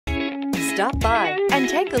Stop by and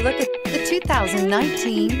take a look at the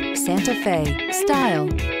 2019 Santa Fe. Style,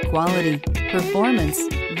 quality, performance,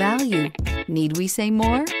 value. Need we say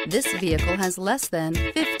more? This vehicle has less than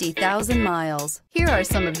 50,000 miles. Here are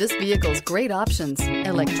some of this vehicle's great options: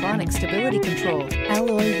 electronic stability control,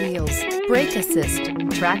 alloy wheels, brake assist,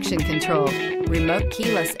 traction control, remote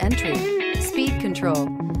keyless entry, speed control,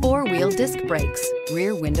 four-wheel disc brakes,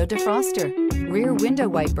 rear window defroster, rear window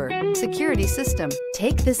wiper, security system.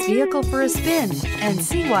 Take this vehicle for a spin and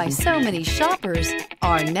see why so many shoppers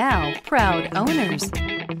are now proud owners.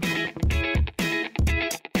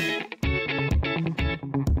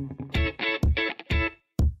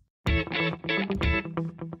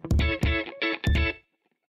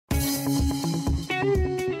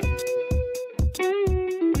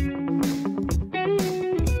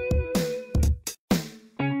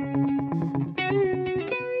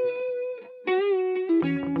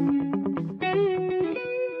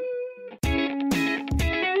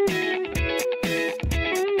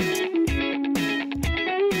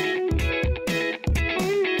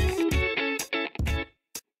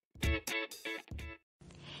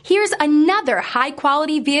 Here's another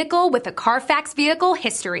high-quality vehicle with a Carfax Vehicle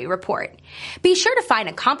History Report. Be sure to find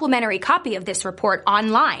a complimentary copy of this report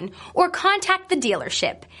online or contact the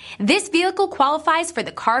dealership. This vehicle qualifies for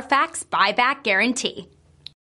the Carfax Buyback Guarantee.